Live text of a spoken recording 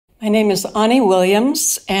My name is Ani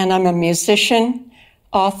Williams, and I'm a musician,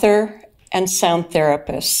 author, and sound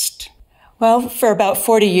therapist. Well, for about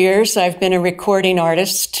 40 years, I've been a recording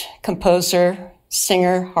artist, composer,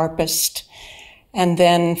 singer, harpist, and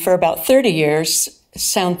then for about 30 years,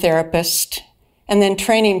 sound therapist, and then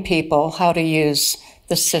training people how to use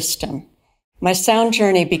the system. My sound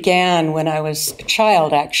journey began when I was a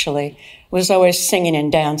child, actually. I was always singing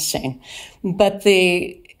and dancing. But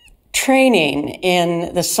the training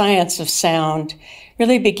in the science of sound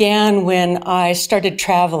really began when I started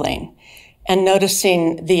traveling and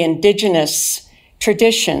noticing the indigenous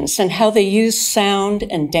traditions and how they use sound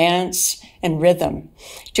and dance and rhythm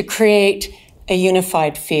to create a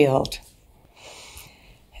unified field.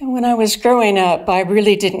 And when I was growing up, I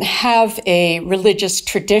really didn't have a religious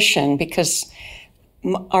tradition because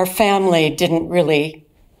our family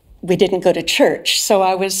we didn't go to church. So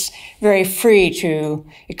I was very free to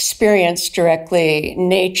experience directly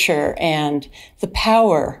nature and the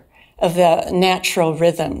power of the natural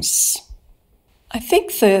rhythms. I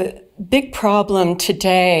think the big problem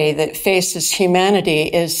today that faces humanity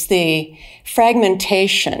is the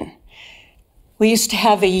fragmentation. We used to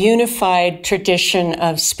have a unified tradition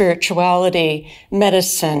of spirituality,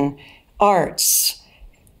 medicine, arts,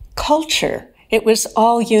 culture. It was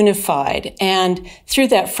all unified, and through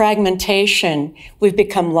that fragmentation, we've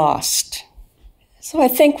become lost. So I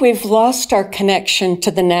think we've lost our connection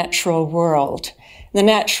to the natural world, the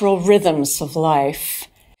natural rhythms of life.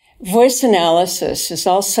 Voice analysis is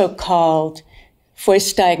also called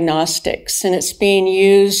voice diagnostics, and it's being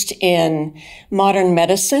used in modern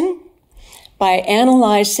medicine. By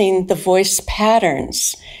analyzing the voice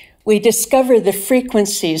patterns, we discover the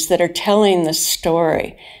frequencies that are telling the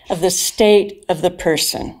story of the state of the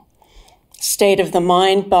person, state of the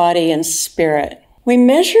mind, body, and spirit. We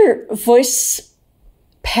measure voice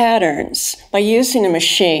patterns by using a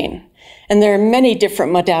machine, and there are many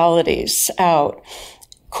different modalities out.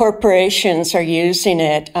 Corporations are using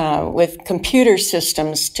it with computer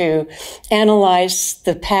systems to analyze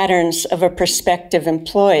the patterns of a prospective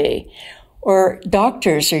employee, or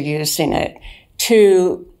doctors are using it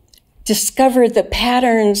to discover the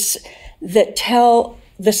patterns that tell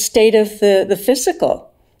the state of the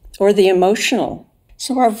physical or the emotional.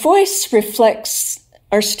 So our voice reflects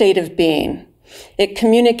our state of being. It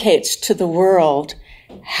communicates to the world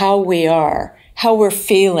how we are, how we're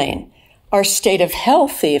feeling, our state of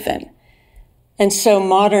health even. And so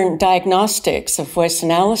modern diagnostics of voice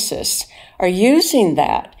analysis are using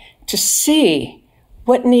that to see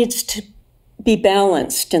what needs to be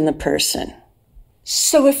balanced in the person.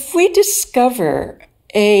 So if we discover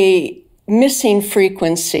a missing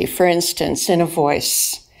frequency, for instance, in a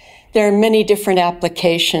voice, there are many different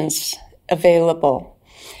applications available.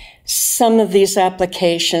 Some of these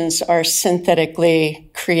applications are synthetically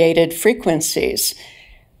created frequencies.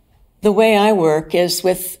 The way I work is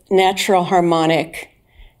with natural harmonic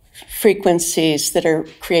frequencies that are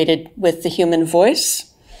created with the human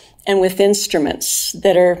voice and with instruments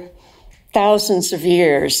that are thousands of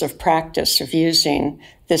years of practice of using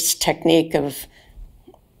this technique of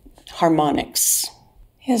harmonics.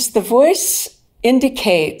 Yes, the voice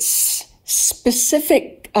indicates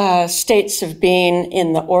specific states of being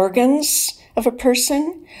in the organs of a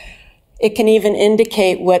person. It can even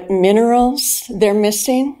indicate what minerals they're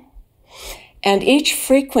missing. And each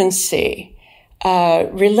frequency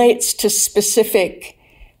relates to specific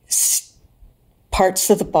parts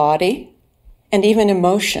of the body and even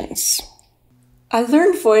emotions. I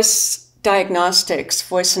learned voice diagnostics,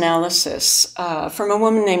 voice analysis, from a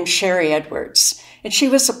woman named Sherry Edwards. And she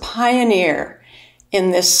was a pioneer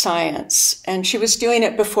in this science. And she was doing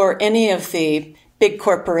it before any of the big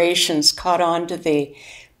corporations caught on to the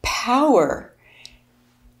power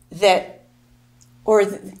before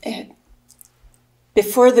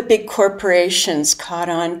the big corporations caught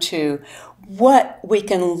on to what we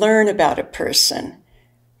can learn about a person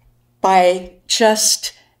by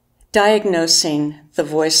just diagnosing the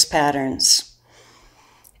voice patterns.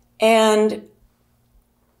 And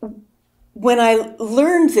when I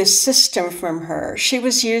learned this system from her, she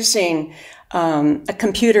was using a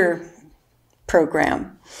computer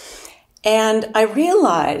program. And I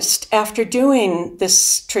realized after doing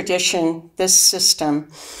this tradition, this system,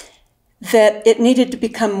 that it needed to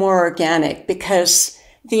become more organic because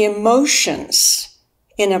the emotions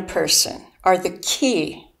in a person are the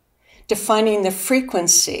key to finding the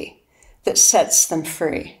frequency that sets them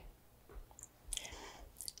free.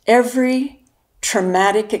 Every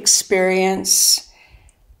traumatic experience,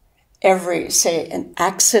 every, say, an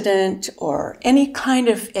accident or any kind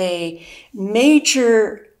of a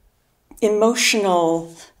major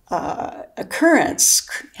emotional occurrence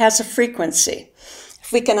has a frequency.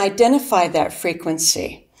 If we can identify that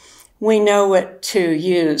frequency, we know what to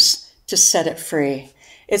use to set it free.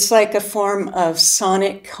 It's like a form of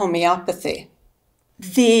sonic homeopathy.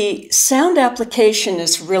 The sound application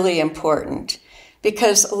is really important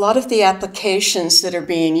because a lot of the applications that are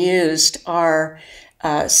being used are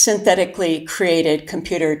synthetically created,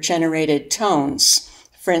 computer-generated tones.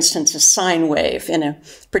 For instance, a sine wave in a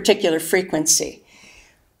particular frequency.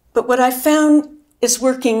 But what I found is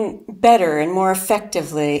working better and more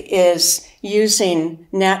effectively is using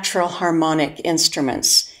natural harmonic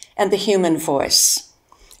instruments and the human voice,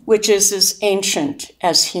 which is as ancient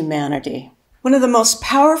as humanity. One of the most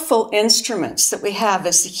powerful instruments that we have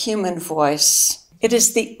is the human voice. It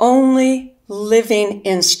is the only living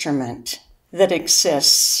instrument that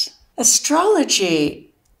exists.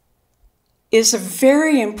 Astrology is a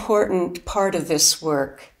very important part of this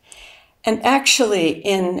work. And actually,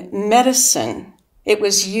 in medicine, it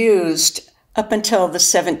was used up until the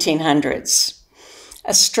 1700s.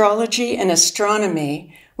 Astrology and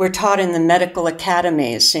astronomy were taught in the medical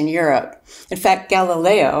academies in Europe. In fact,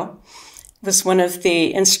 Galileo was one of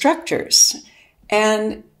the instructors.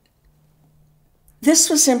 And this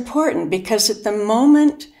was important because at the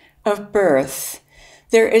moment of birth,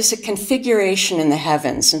 there is a configuration in the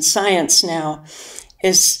heavens, and science now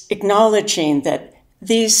is acknowledging that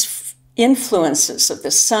these influences of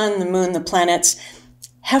the sun, the moon, the planets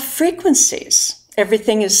have frequencies.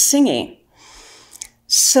 Everything is singing.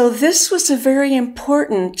 So this was a very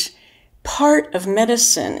important part of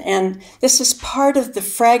medicine, and this is part of the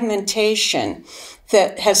fragmentation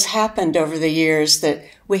that has happened over the years, that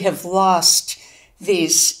we have lost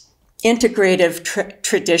these integrative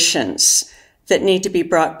traditions that need to be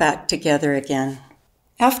brought back together again.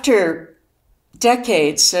 After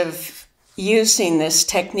decades of using this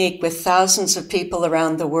technique with thousands of people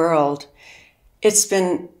around the world, it's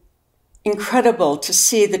been incredible to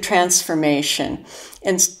see the transformation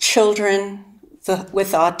in children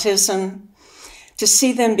with autism, to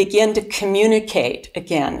see them begin to communicate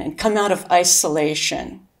again and come out of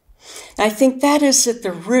isolation. And I think that is at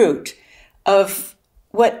the root of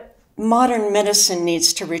what modern medicine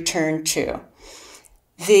needs to return to.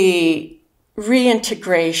 The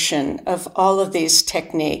reintegration of all of these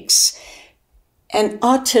techniques. And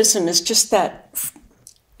autism is just that,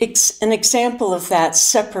 an example of that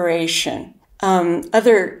separation.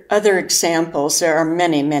 Other examples, there are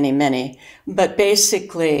many, many, many, but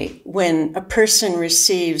basically when a person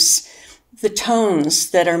receives the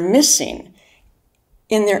tones that are missing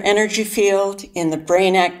in their energy field, in the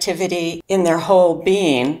brain activity, in their whole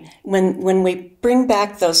being, when we bring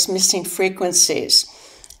back those missing frequencies,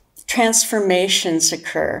 transformations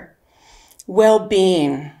occur,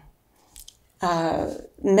 well-being,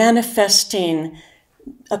 manifesting.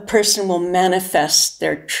 A person will manifest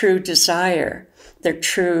their true desire, their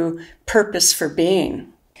true purpose for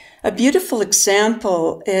being. A beautiful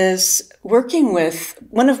example is working with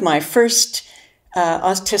one of my first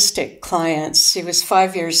autistic clients. He was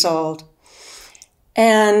 5 years old,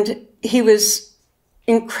 and he was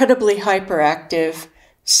incredibly hyperactive,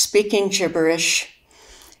 speaking gibberish,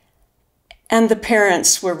 and the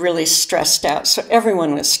parents were really stressed out, so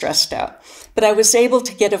everyone was stressed out. But I was able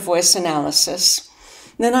to get a voice analysis.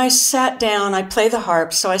 Then I sat down, I play the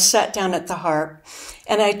harp, so I sat down at the harp,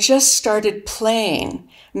 and I just started playing,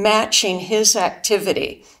 matching his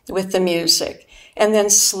activity with the music, and then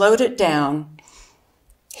slowed it down.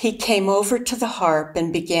 He came over to the harp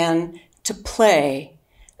and began to play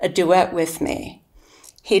a duet with me.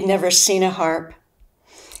 He'd never seen a harp.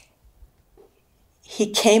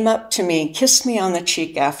 He came up to me, kissed me on the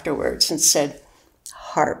cheek afterwards, and said,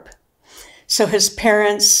 "Harp." So his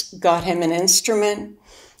parents got him an instrument.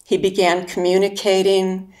 He began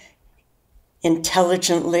communicating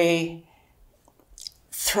intelligently,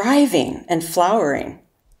 thriving and flowering.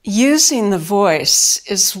 Using the voice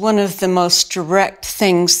is one of the most direct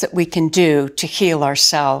things that we can do to heal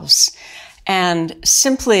ourselves. And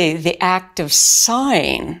simply the act of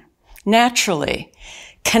sighing, naturally,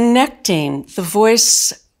 connecting the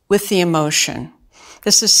voice with the emotion.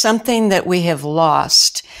 This is something that we have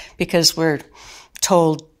lost because we're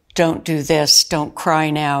told, don't do this, don't cry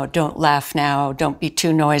now, don't laugh now, don't be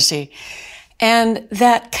too noisy. And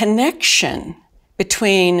that connection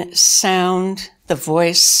between sound, the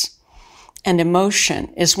voice, and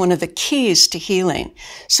emotion is one of the keys to healing.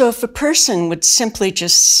 So if a person would simply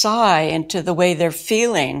just sigh into the way they're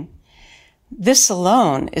feeling, this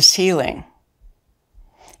alone is healing.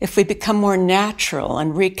 If we become more natural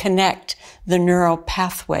and reconnect the neural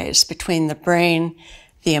pathways between the brain,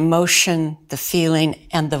 the emotion, the feeling,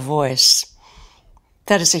 and the voice,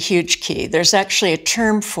 That is a huge key. There's actually a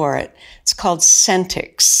term for it. It's called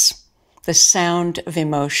sentics, the sound of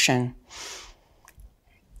emotion.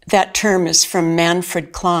 That term is from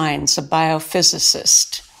Manfred Clynes, a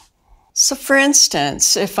biophysicist. So for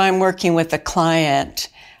instance, if I'm working with a client,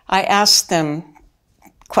 I ask them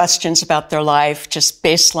questions about their life, just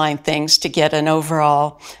baseline things to get an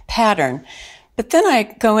overall pattern. But then I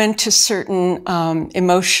go into certain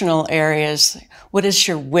emotional areas. What is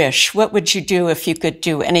your wish? What would you do if you could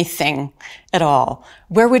do anything at all?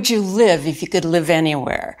 Where would you live if you could live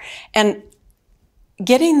anywhere? And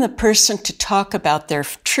getting the person to talk about their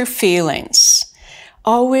true feelings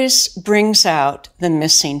always brings out the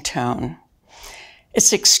missing tone.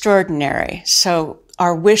 It's extraordinary. So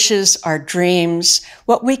our wishes, our dreams,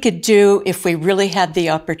 what we could do if we really had the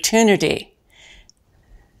opportunity,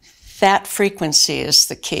 that frequency is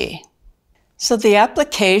the key. So the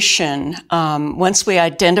application, once we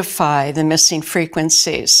identify the missing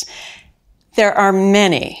frequencies, there are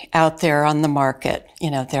many out there on the market.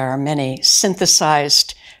 There are many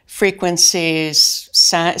synthesized frequencies,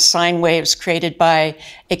 sine waves created by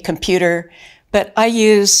a computer, but I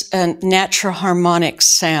use a natural harmonic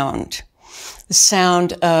sound, the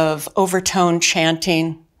sound of overtone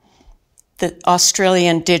chanting, the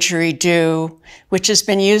Australian didgeridoo, which has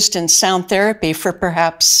been used in sound therapy for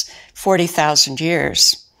perhaps 40,000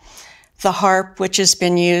 years. The harp, which has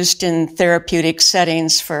been used in therapeutic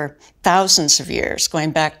settings for thousands of years,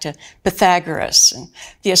 going back to Pythagoras and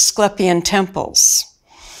the Asclepian temples.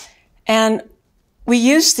 And we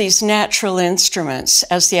use these natural instruments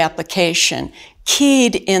as the application,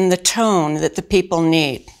 keyed in the tone that the people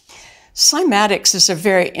need. Cymatics is a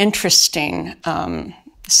very interesting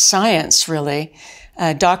science, really.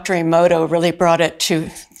 Dr. Emoto really brought it to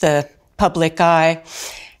the public eye,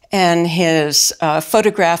 and his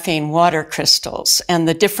photographing water crystals and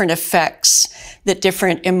the different effects that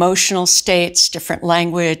different emotional states, different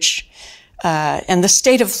language, and the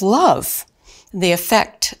state of love, the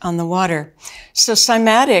effect on the water. So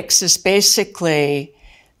cymatics is basically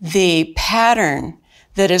the pattern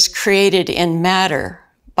that is created in matter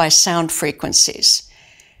by sound frequencies.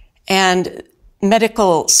 And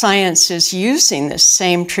medical science is using this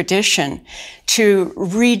same tradition to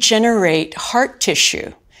regenerate heart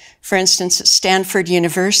tissue. For instance, at Stanford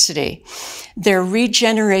University, they're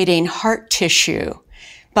regenerating heart tissue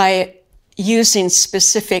by using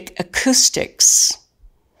specific acoustics.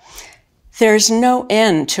 There's no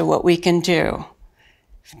end to what we can do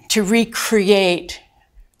to recreate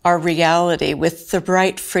our reality with the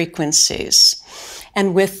right frequencies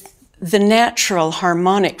and with the natural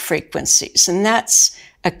harmonic frequencies, and that's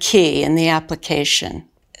a key in the application.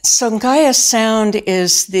 So Gaia Sound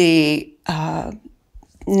is the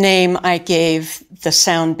name I gave the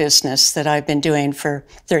sound business that I've been doing for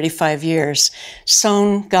 35 years.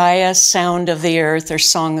 Son Gaia, Sound of the Earth, or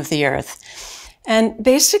Song of the Earth. And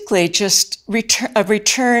basically just a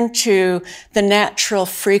return to the natural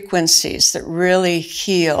frequencies that really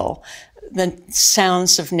heal, the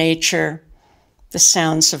sounds of nature, the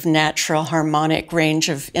sounds of natural harmonic range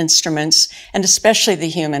of instruments, and especially the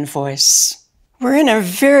human voice. We're in a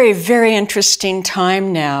very, very interesting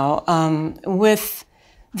time now with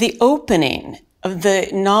the opening of the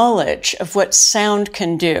knowledge of what sound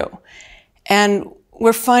can do. And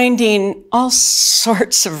we're finding all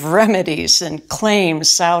sorts of remedies and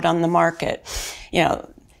claims out on the market.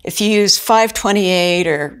 If you use 528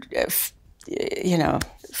 or,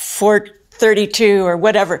 432 or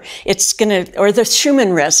whatever, or the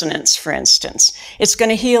Schumann resonance, for instance, it's going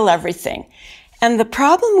to heal everything. And the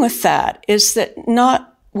problem with that is that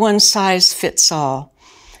not one size fits all.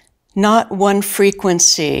 Not one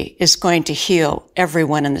frequency is going to heal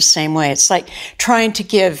everyone in the same way. It's like trying to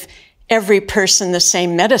give every person the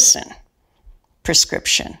same medicine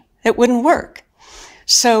prescription. It wouldn't work.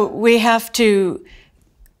 So we have to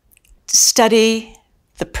study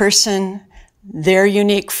the person, their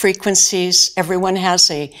unique frequencies. Everyone has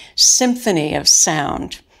a symphony of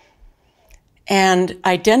sound. And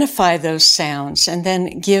identify those sounds and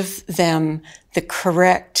then give them the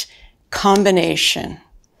correct combination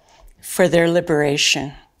for their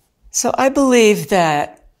liberation. So I believe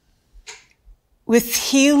that with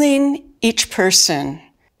healing each person,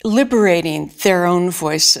 liberating their own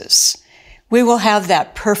voices, we will have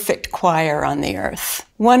that perfect choir on the earth.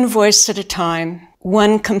 One voice at a time,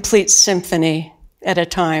 one complete symphony at a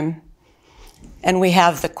time, and we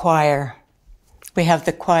have the choir. We have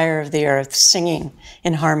the choir of the earth singing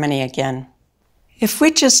in harmony again. If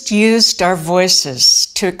we just used our voices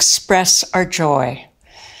to express our joy,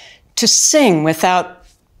 to sing without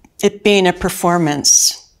it being a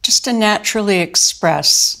performance, just to naturally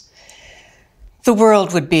express, the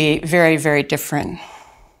world would be very, very different.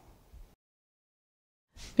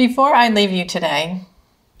 Before I leave you today,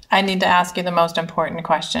 I need to ask you the most important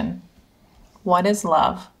question. What is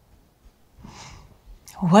love?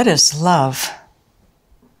 What is love?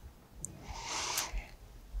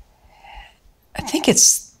 I think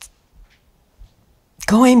it's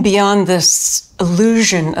going beyond this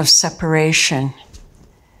illusion of separation,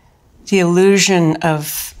 the illusion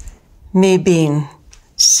of me being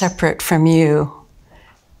separate from you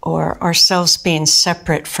or ourselves being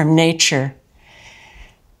separate from nature.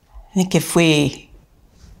 I think if we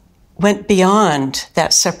went beyond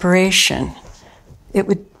that separation, it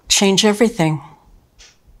would change everything.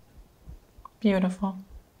 Beautiful.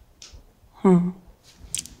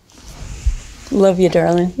 Love you,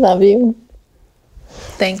 darling. Love you.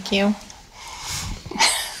 Thank you.